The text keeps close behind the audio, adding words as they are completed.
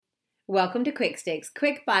Welcome to Quick Sticks,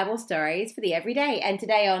 quick Bible stories for the everyday. And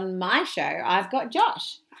today on my show, I've got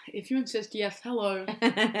Josh. If you insist, yes, hello.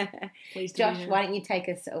 Pleased to Josh, be here. why don't you take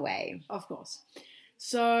us away? Of course.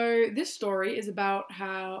 So this story is about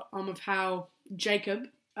how Jacob,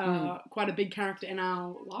 quite a big character in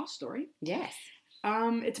our last story. Yes.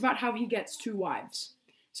 It's about how he gets two wives.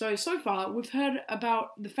 So far, we've heard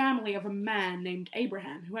about the family of a man named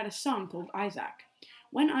Abraham who had a son called Isaac.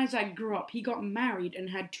 When Isaac grew up, he got married and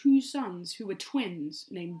had two sons who were twins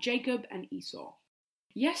named Jacob and Esau.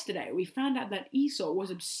 Yesterday, we found out that Esau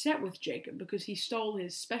was upset with Jacob because he stole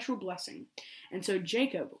his special blessing, and so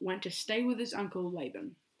Jacob went to stay with his uncle Laben.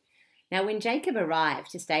 Now, when Jacob arrived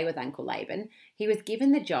to stay with Uncle Laben, he was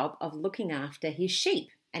given the job of looking after his sheep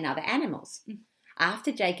and other animals.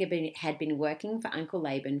 After Jacob had been working for Uncle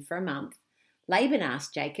Laben for a month, Laban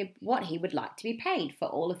asked Jacob what he would like to be paid for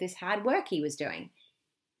all of this hard work he was doing.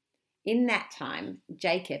 In that time,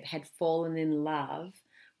 Jacob had fallen in love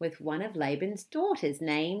with one of Laban's daughters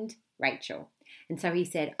named Rachel. And so he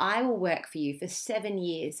said, I will work for you for 7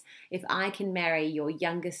 years if I can marry your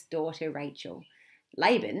youngest daughter, Rachel.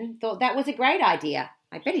 Laban thought that was a great idea.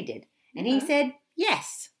 I bet he did. And he said,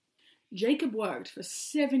 yes. Jacob worked for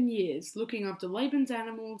 7 years looking after Laban's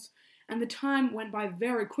animals, and the time went by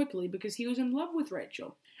very quickly because he was in love with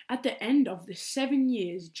Rachel. At the end of the 7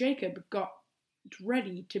 years, Jacob got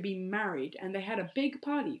ready to be married, and they had a big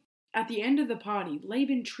party. At the end of the party,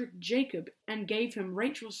 Laban tricked Jacob and gave him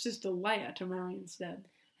Rachel's sister Leah to marry instead.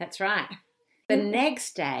 That's right. The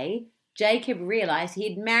next day, Jacob realized he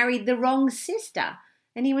had married the wrong sister,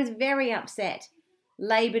 and he was very upset.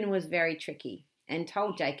 Laban was very tricky and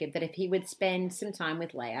told Jacob that if he would spend some time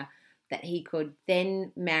with Leah, that he could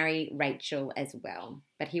then marry Rachel as well.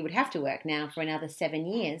 But he would have to work now for another 7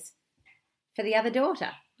 years for the other daughter.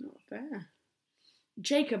 Not fair.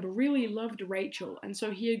 Jacob really loved Rachel, and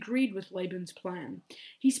so he agreed with Laban's plan.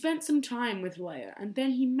 He spent some time with Leah, and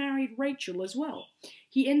then he married Rachel as well.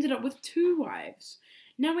 He ended up with 2 wives.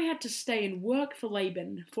 Now he had to stay and work for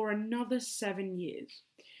Laban for another 7 years.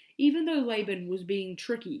 Even though Laban was being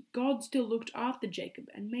tricky, God still looked after Jacob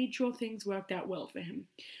and made sure things worked out well for him.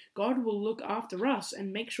 God will look after us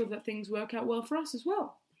and make sure that things work out well for us as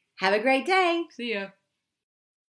well. Have a great day. See ya.